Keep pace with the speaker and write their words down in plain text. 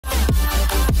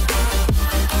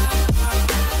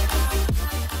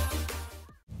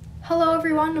Hello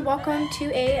everyone, and welcome to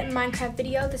a Minecraft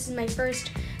video. This is my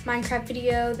first Minecraft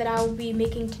video that I will be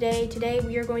making today. Today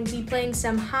we are going to be playing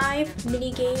some Hive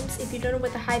Mini-Games. If you don't know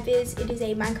what the Hive is, it is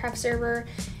a Minecraft server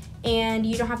and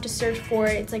you don't have to search for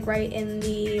it. It's like right in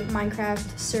the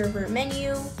Minecraft server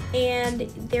menu, and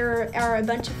there are a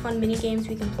bunch of fun mini games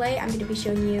we can play. I'm going to be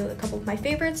showing you a couple of my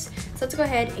favorites, so let's go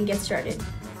ahead and get started.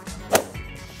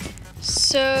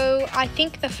 So I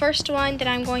think the first one that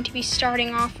I'm going to be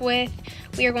starting off with,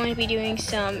 we are going to be doing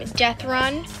some Death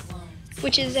Run,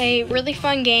 which is a really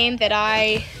fun game that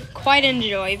I quite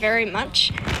enjoy very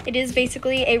much. It is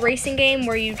basically a racing game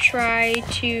where you try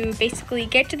to basically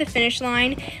get to the finish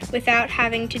line without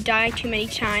having to die too many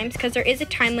times, because there is a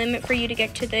time limit for you to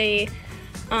get to the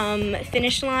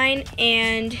finish line,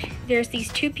 and there's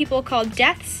these two people called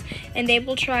Deaths, and they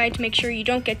will try to make sure you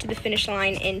don't get to the finish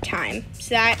line in time.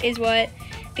 So that is what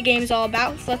the game is all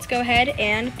about. So let's go ahead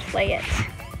and play it.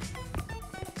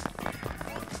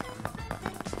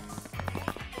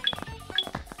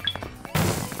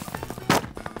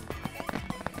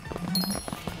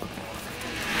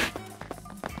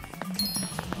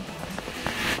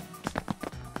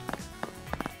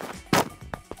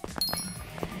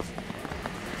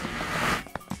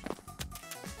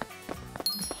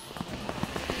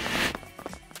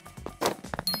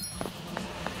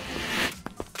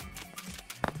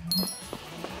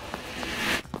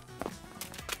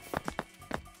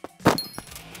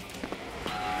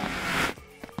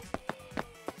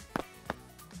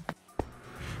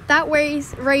 That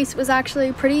race was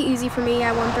actually pretty easy for me.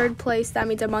 I won 3rd place. That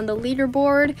means I'm on the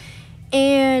leaderboard.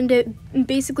 And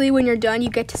basically when you're done, you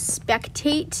get to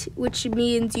spectate, which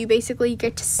means you basically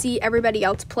get to see everybody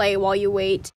else play while you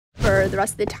wait for the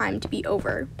rest of the time to be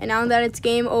over. And now that it's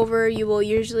game over, you will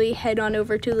usually head on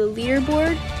over to the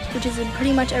leaderboard, which is in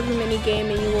pretty much every mini game,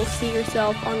 and you will see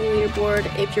yourself on the leaderboard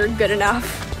if you're good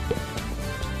enough.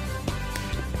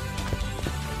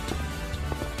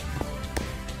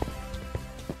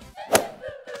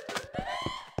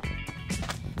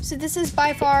 So this is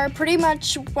by far pretty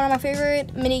much one of my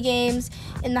favorite mini games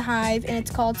in the Hive, and it's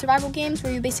called survival games,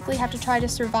 where you basically have to try to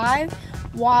survive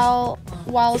while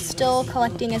still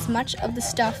collecting as much of the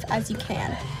stuff as you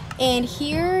can. And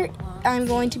here I'm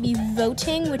going to be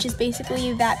voting, which is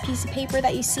basically that piece of paper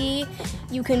that you see.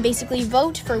 You can basically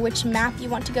vote for which map you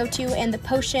want to go to, and the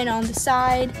potion on the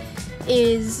side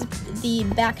is the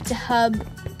back to hub.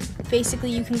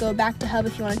 Basically, you can go back to hub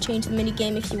if you want to change the mini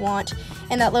game if you want.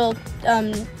 And that little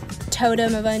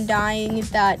totem of undying,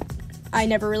 that I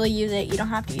never really use it. You don't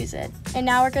have to use it. And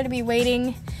now we're going to be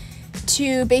waiting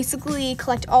to basically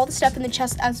collect all the stuff in the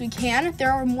chest as we can.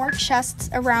 There are more chests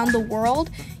around the world.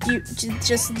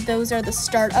 Those are the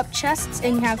startup chests,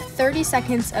 and you have 30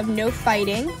 seconds of no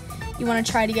fighting. You want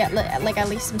to try to get like at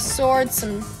least some swords,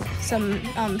 some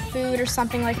food or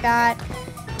something like that,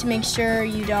 to make sure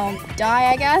you don't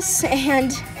die, I guess.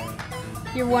 And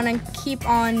you want to keep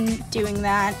on doing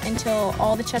that until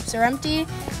all the chests are empty,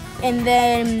 and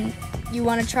then you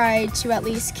want to try to at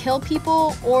least kill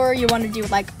people, or you want to do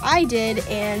like I did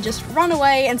and just run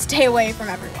away and stay away from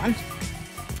everyone.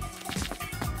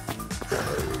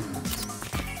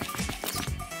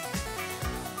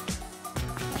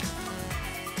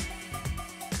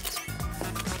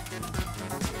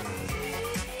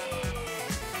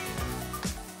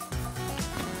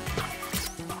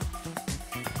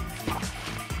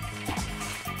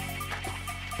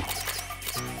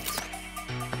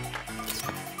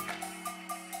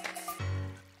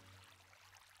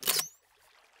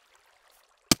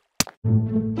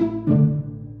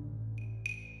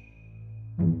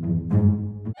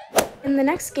 And the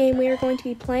next game we are going to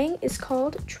be playing is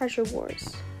called Treasure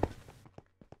Wars.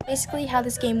 Basically how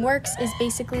this game works is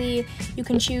basically you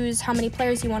can choose how many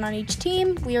players you want on each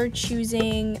team. We are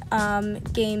choosing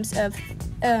teams of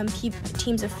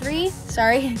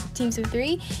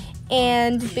 3,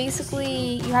 and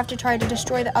basically you have to try to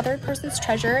destroy the other person's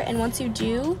treasure, and once you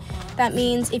do, that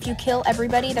means if you kill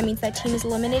everybody, that means that team is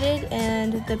eliminated,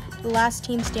 and the last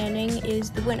team standing is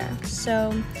the winner.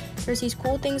 So there's these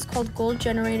cool things called gold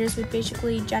generators, which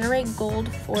basically generate gold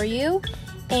for you,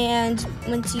 and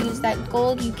once you use that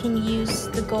gold, you can use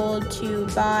the gold to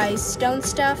buy stone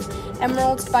stuff,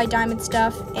 emeralds to buy diamond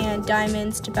stuff, and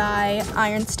diamonds to buy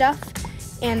iron stuff.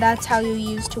 And that's how you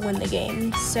use to win the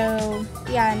game. So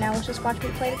yeah, now let's just watch me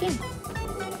play the game.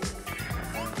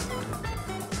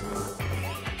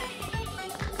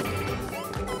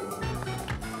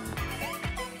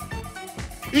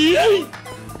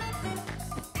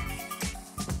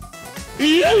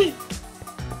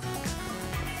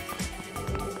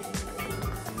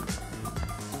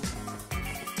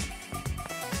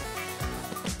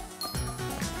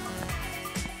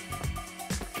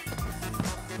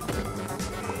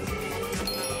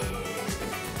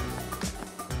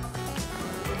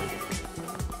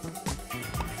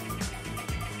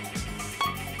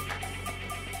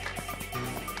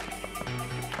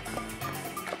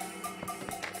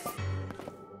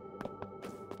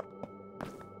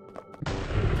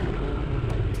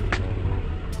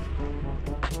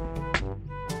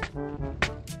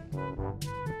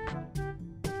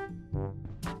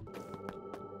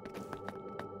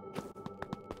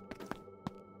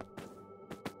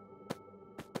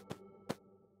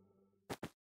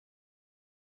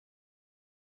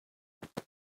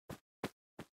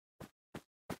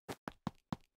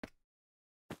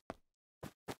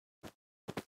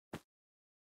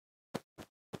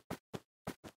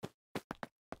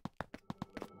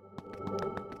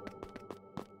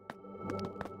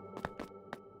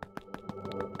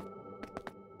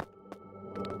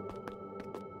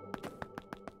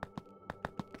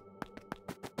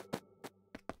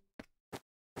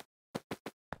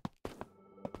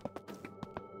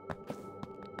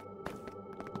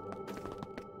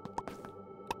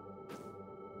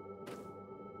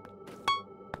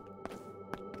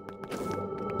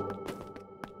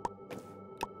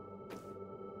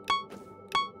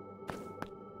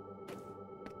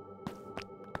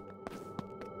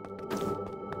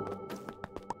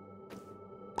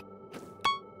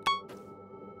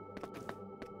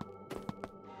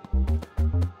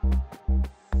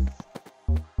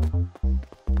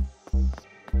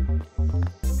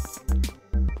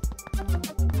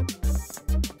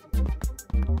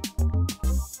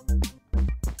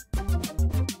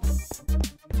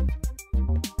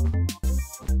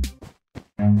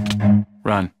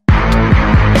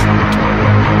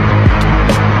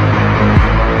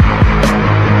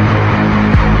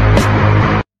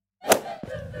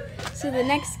 the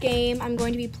next game I'm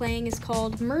going to be playing is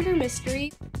called Murder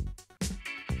Mystery.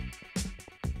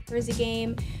 There's a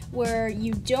game where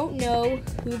you don't know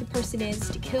who the person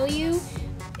is to kill you,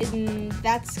 and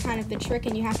that's kind of the trick,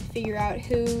 and you have to figure out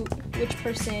which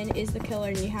person is the killer,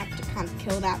 and you have to kind of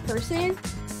kill that person.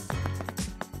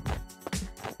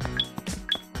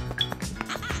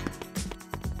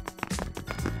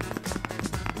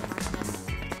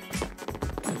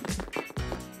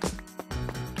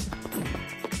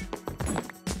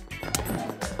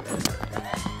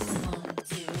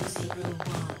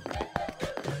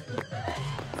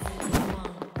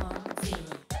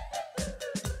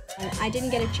 I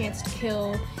didn't get a chance to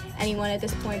kill anyone at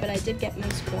this point, but I did get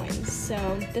most coins. So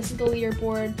this is the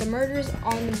leaderboard. The murder's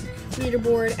on the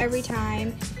leaderboard every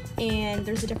time, and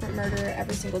there's a different murder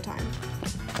every single time.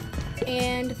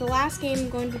 And the last game I'm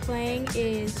going to be playing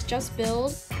is Just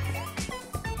Build.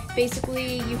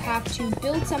 Basically, you have to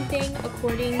build something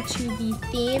according to the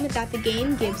theme that the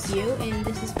game gives you, and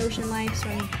this is Ocean Life, so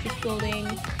I'm just building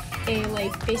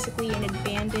basically an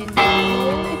abandoned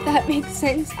pool, if that makes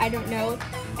sense. I don't know.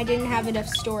 I didn't have enough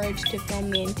storage to film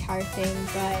the entire thing,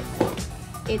 but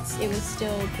it was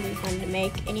still pretty fun to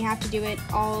make, and you have to do it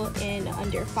all in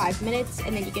under 5 minutes,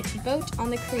 and then you get to vote on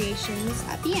the creations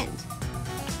at the end.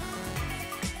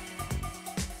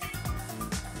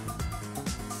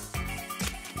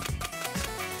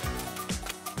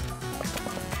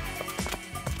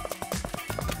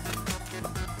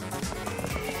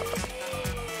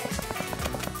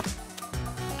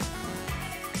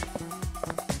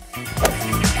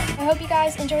 I hope you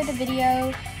guys enjoyed the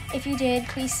video. If you did,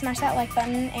 please smash that like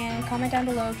button and comment down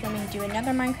below if you want me to do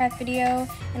another Minecraft video,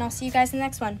 and I'll see you guys in the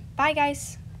next one. Bye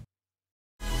guys!